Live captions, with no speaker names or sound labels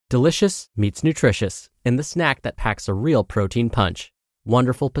Delicious meets nutritious in the snack that packs a real protein punch.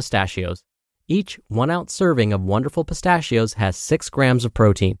 Wonderful Pistachios. Each 1-ounce serving of Wonderful Pistachios has 6 grams of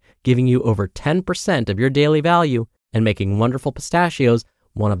protein, giving you over 10% of your daily value and making Wonderful Pistachios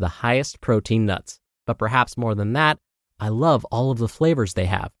one of the highest protein nuts. But perhaps more than that, I love all of the flavors they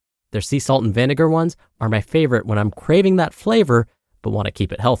have. Their sea salt and vinegar ones are my favorite when I'm craving that flavor but want to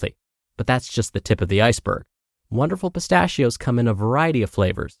keep it healthy. But that's just the tip of the iceberg. Wonderful Pistachios come in a variety of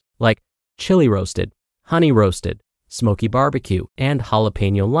flavors, like chili roasted, honey roasted, smoky barbecue, and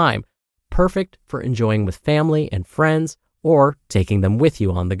jalapeno lime, perfect for enjoying with family and friends or taking them with you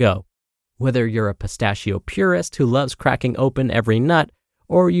on the go. Whether you're a pistachio purist who loves cracking open every nut,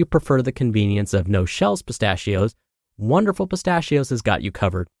 or you prefer the convenience of no-shells pistachios, Wonderful Pistachios has got you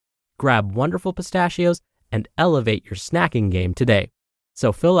covered. Grab Wonderful Pistachios and elevate your snacking game today.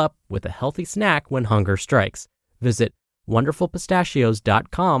 So fill up with a healthy snack when hunger strikes. Visit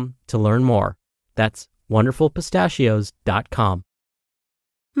wonderfulpistachios.com to learn more. That's wonderfulpistachios.com.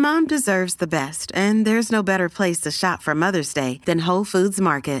 Mom deserves the best, and there's no better place to shop for Mother's Day than Whole Foods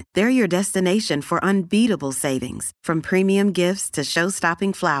Market. They're your destination for unbeatable savings, from premium gifts to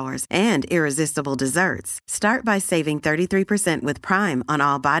show-stopping flowers and irresistible desserts. Start by saving 33% with Prime on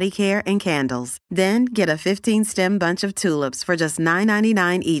all body care and candles. Then get a 15-stem bunch of tulips for just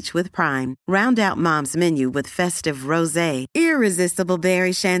 $9.99 each with Prime. Round out Mom's menu with festive rosé, irresistible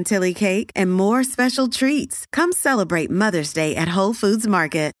berry chantilly cake, and more special treats. Come celebrate Mother's Day at Whole Foods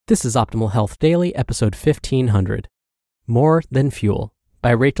Market. This is Optimal Health Daily, episode 1500. More Than Fuel by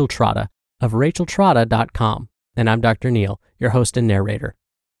Rachel Trotta of racheltrotta.com. And I'm Dr. Neil, your host and narrator.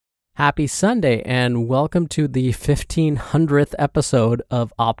 Happy Sunday and welcome to the 1500th episode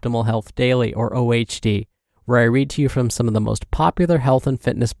of Optimal Health Daily, or OHD, where I read to you from some of the most popular health and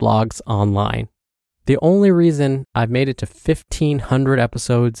fitness blogs online. The only reason I've made it to 1500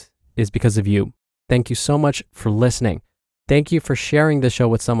 episodes is because of you. Thank you so much for listening. Thank you for sharing the show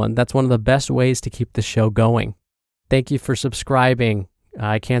with someone. That's one of the best ways to keep the show going. Thank you for subscribing.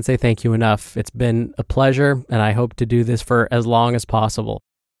 I can't say thank you enough. It's been a pleasure, and I hope to do this for as long as possible.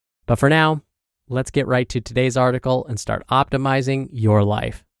 But for now, let's get right to today's article and start optimizing your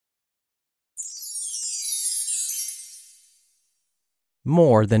life.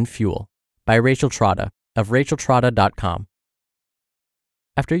 More Than Fuel by Rachel Trotta of racheltrotta.com.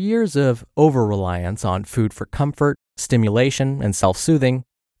 After years of over-reliance on food for comfort, stimulation, and self-soothing,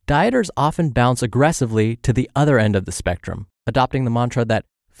 dieters often bounce aggressively to the other end of the spectrum, adopting the mantra that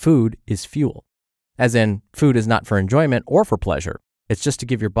food is fuel. As in, food is not for enjoyment or for pleasure. It's just to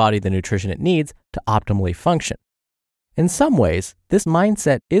give your body the nutrition it needs to optimally function. In some ways, this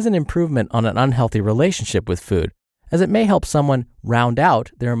mindset is an improvement on an unhealthy relationship with food, as it may help someone round out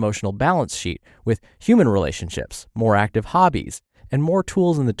their emotional balance sheet with human relationships, more active hobbies, and more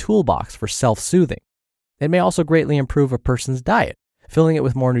tools in the toolbox for self-soothing. It may also greatly improve a person's diet, filling it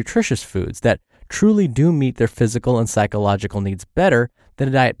with more nutritious foods that truly do meet their physical and psychological needs better than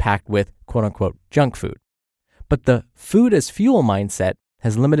a diet packed with quote-unquote junk food. But the food as fuel mindset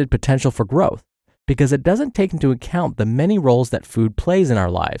has limited potential for growth because it doesn't take into account the many roles that food plays in our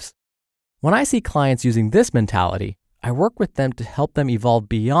lives. When I see clients using this mentality, I work with them to help them evolve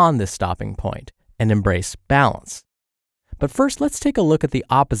beyond this stopping point and embrace balance. But first, let's take a look at the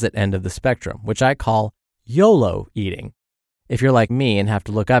opposite end of the spectrum, which I call YOLO eating. If you're like me and have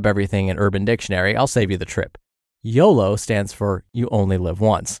to look up everything in Urban Dictionary, I'll save you the trip. YOLO stands for you only live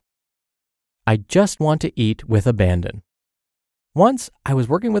once. I just want to eat with abandon. Once, I was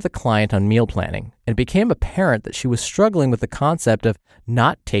working with a client on meal planning, and it became apparent that she was struggling with the concept of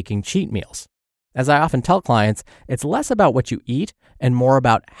not taking cheat meals. As I often tell clients, it's less about what you eat and more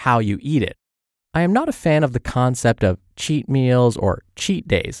about how you eat it. I am not a fan of the concept of cheat meals or cheat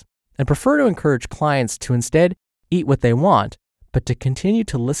days, and prefer to encourage clients to instead eat what they want, but to continue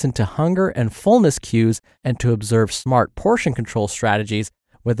to listen to hunger and fullness cues and to observe smart portion control strategies,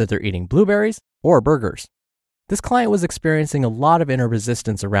 whether they're eating blueberries or burgers. This client was experiencing a lot of inner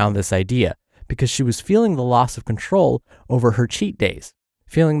resistance around this idea because she was feeling the loss of control over her cheat days,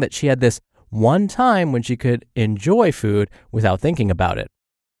 feeling that she had this one time when she could enjoy food without thinking about it.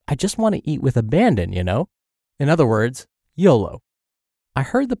 I just want to eat with abandon, you know? In other words, YOLO. I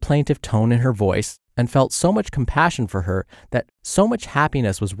heard the plaintive tone in her voice and felt so much compassion for her that so much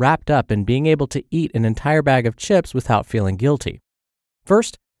happiness was wrapped up in being able to eat an entire bag of chips without feeling guilty.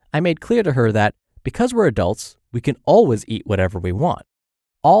 First, I made clear to her that because we're adults, we can always eat whatever we want.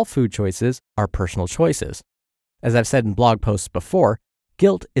 All food choices are personal choices. As I've said in blog posts before,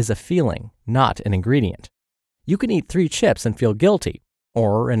 guilt is a feeling, not an ingredient. You can eat 3 chips and feel guilty,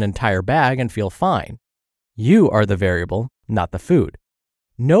 or an entire bag and feel fine. You are the variable, not the food.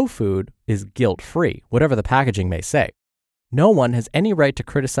 No food is guilt-free, whatever the packaging may say. No one has any right to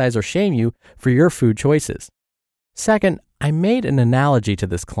criticize or shame you for your food choices. Second, I made an analogy to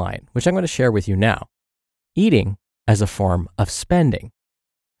this client, which I'm going to share with you now. Eating as a form of spending.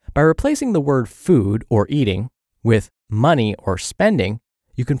 By replacing the word food or eating with money or spending,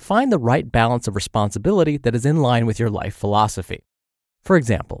 you can find the right balance of responsibility that is in line with your life philosophy. For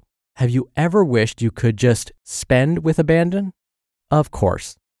example, have you ever wished you could just spend with abandon? Of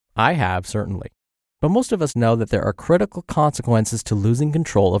course, I have certainly. But most of us know that there are critical consequences to losing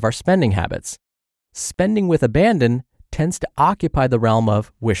control of our spending habits. Spending with abandon tends to occupy the realm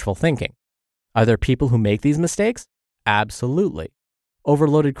of wishful thinking. Are there people who make these mistakes? Absolutely.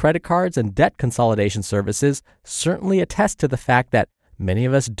 Overloaded credit cards and debt consolidation services certainly attest to the fact that many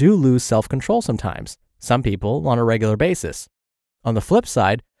of us do lose self-control sometimes, some people on a regular basis. On the flip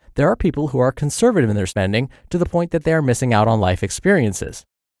side, there are people who are conservative in their spending to the point that they are missing out on life experiences.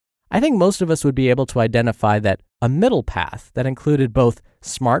 I think most of us would be able to identify that a middle path that included both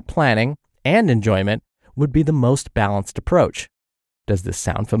smart planning and enjoyment would be the most balanced approach. Does this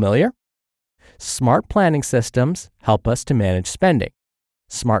sound familiar? Smart planning systems help us to manage spending.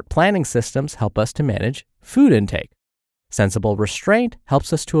 Smart planning systems help us to manage food intake. Sensible restraint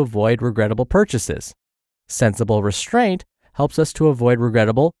helps us to avoid regrettable purchases. Sensible restraint helps us to avoid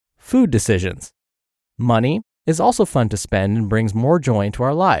regrettable food decisions. Money is also fun to spend and brings more joy into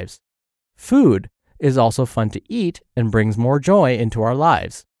our lives. Food is also fun to eat and brings more joy into our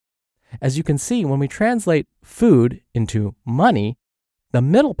lives. As you can see, when we translate food into money, the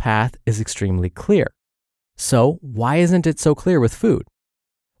middle path is extremely clear. So why isn't it so clear with food?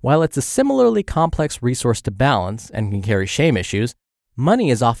 While it's a similarly complex resource to balance and can carry shame issues,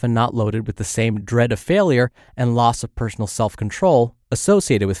 money is often not loaded with the same dread of failure and loss of personal self-control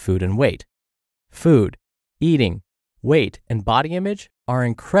associated with food and weight. Food, eating, weight, and body image are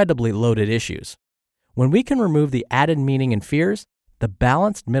incredibly loaded issues. When we can remove the added meaning and fears, the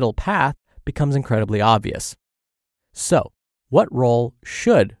balanced middle path becomes incredibly obvious. So, what role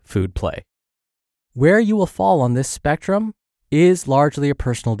should food play? Where you will fall on this spectrum is largely a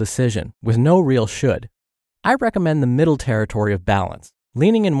personal decision with no real should. I recommend the middle territory of balance,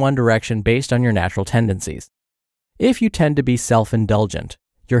 leaning in one direction based on your natural tendencies. If you tend to be self-indulgent,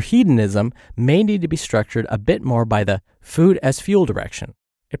 your hedonism may need to be structured a bit more by the food as fuel direction.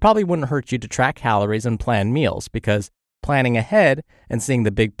 It probably wouldn't hurt you to track calories and plan meals because planning ahead and seeing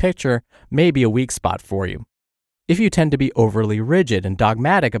the big picture may be a weak spot for you. If you tend to be overly rigid and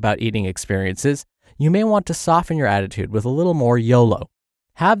dogmatic about eating experiences, you may want to soften your attitude with a little more YOLO.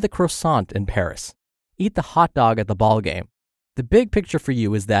 Have the croissant in Paris. Eat the hot dog at the ball game. The big picture for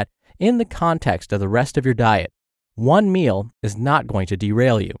you is that in the context of the rest of your diet, one meal is not going to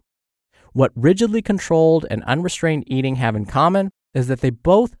derail you. What rigidly controlled and unrestrained eating have in common is that they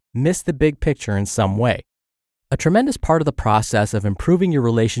both miss the big picture in some way. A tremendous part of the process of improving your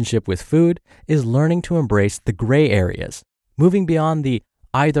relationship with food is learning to embrace the gray areas, moving beyond the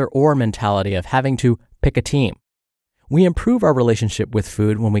either-or mentality of having to pick a team. We improve our relationship with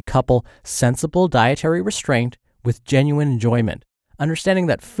food when we couple sensible dietary restraint with genuine enjoyment, understanding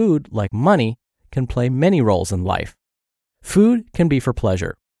that food, like money, can play many roles in life. Food can be for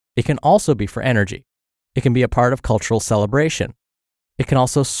pleasure. It can also be for energy. It can be a part of cultural celebration. It can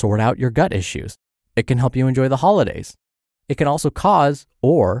also sort out your gut issues. It can help you enjoy the holidays. It can also cause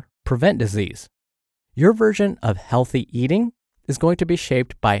or prevent disease. Your version of healthy eating is going to be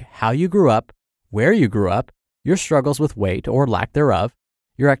shaped by how you grew up, where you grew up, your struggles with weight or lack thereof,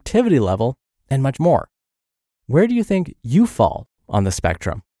 your activity level, and much more. Where do you think you fall on the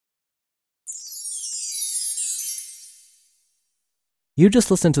spectrum? You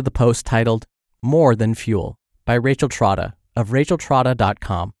just listened to the post titled More Than Fuel by Rachel Trotta of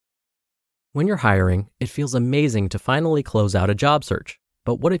racheltrotta.com. When you're hiring, it feels amazing to finally close out a job search.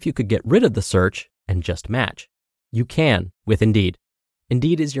 But what if you could get rid of the search and just match? You can with Indeed.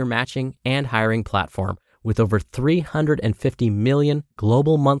 Indeed is your matching and hiring platform with over 350 million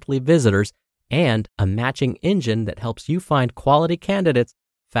global monthly visitors and a matching engine that helps you find quality candidates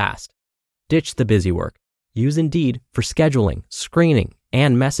fast. Ditch the busy work. Use Indeed for scheduling, screening,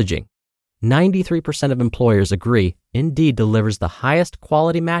 and messaging. 93% of employers agree Indeed delivers the highest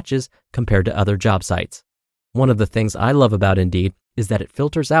quality matches compared to other job sites. One of the things I love about Indeed is that it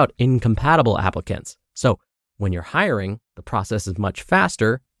filters out incompatible applicants. So when you're hiring, the process is much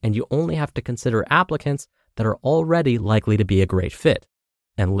faster and you only have to consider applicants that are already likely to be a great fit.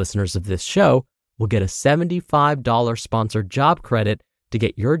 And listeners of this show will get a $75 sponsored job credit to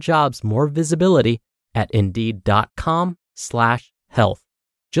get your jobs more visibility at Indeed.com/health.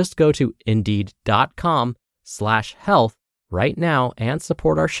 Just go to Indeed.com/health right now and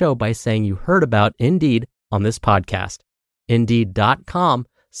support our show by saying you heard about Indeed on this podcast.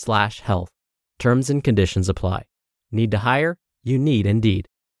 Indeed.com/health. Terms and conditions apply. Need to hire? You need Indeed.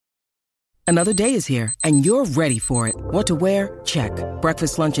 Another day is here, and you're ready for it. What to wear? Check.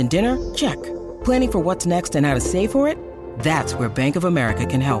 Breakfast, lunch, and dinner? Check. Planning for what's next and how to save for it? That's where Bank of America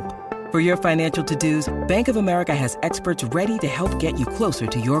can help. For your financial to-dos, Bank of America has experts ready to help get you closer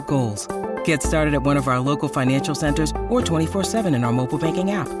to your goals. Get started at one of our local financial centers or 24/7 in our mobile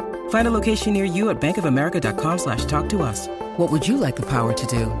banking app. Find a location near you at bankofamerica.com/talktous. What would you like the power to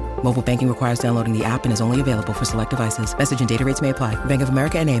do? Mobile banking requires downloading the app and is only available for select devices. Message and data rates may apply. Bank of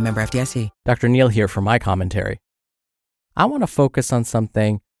America N.A., member FDIC. Dr. Neal here for my commentary. I want to focus on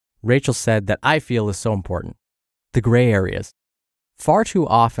something Rachel said that I feel is so important: the gray areas. Far too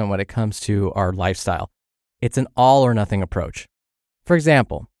often when it comes to our lifestyle, it's an all or nothing approach. For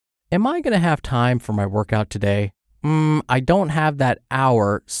example, am I going to have time for my workout today? I don't have that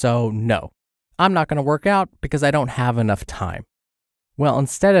hour, so no. I'm not going to work out because I don't have enough time. Well,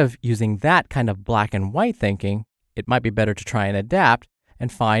 instead of using that kind of black and white thinking, it might be better to try and adapt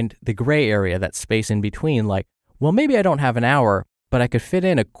and find the gray area, that space in between, like, well, maybe I don't have an hour, but I could fit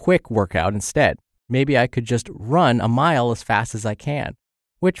in a quick workout instead. Maybe I could just run a mile as fast as I can,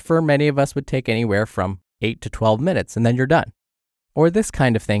 which for many of us would take anywhere from 8 to 12 minutes, and then you're done. Or this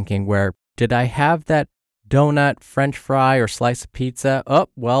kind of thinking where, did I have that donut, French fry, or slice of pizza? Oh,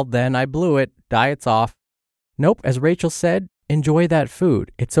 well, then I blew it. Diet's off. Nope, as Rachel said, enjoy that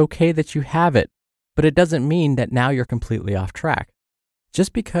food. It's okay that you have it, but it doesn't mean that now you're completely off track.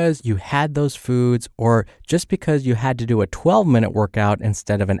 Just because you had those foods, or just because you had to do a 12-minute workout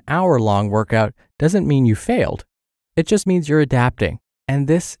instead of an hour-long workout, doesn't mean you failed. It just means you're adapting. And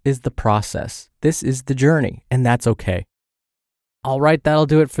this is the process. This is the journey, and that's okay. All right, that'll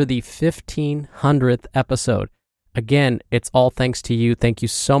do it for the 1500th episode. Again, it's all thanks to you. Thank you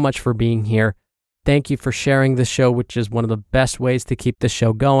so much for being here. Thank you for sharing this show, which is one of the best ways to keep this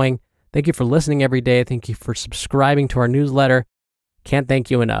show going. Thank you for listening every day. Thank you for subscribing to our newsletter. Can't thank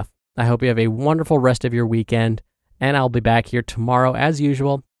you enough. I hope you have a wonderful rest of your weekend, and I'll be back here tomorrow as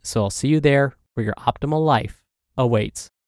usual. So I'll see you there where your optimal life awaits.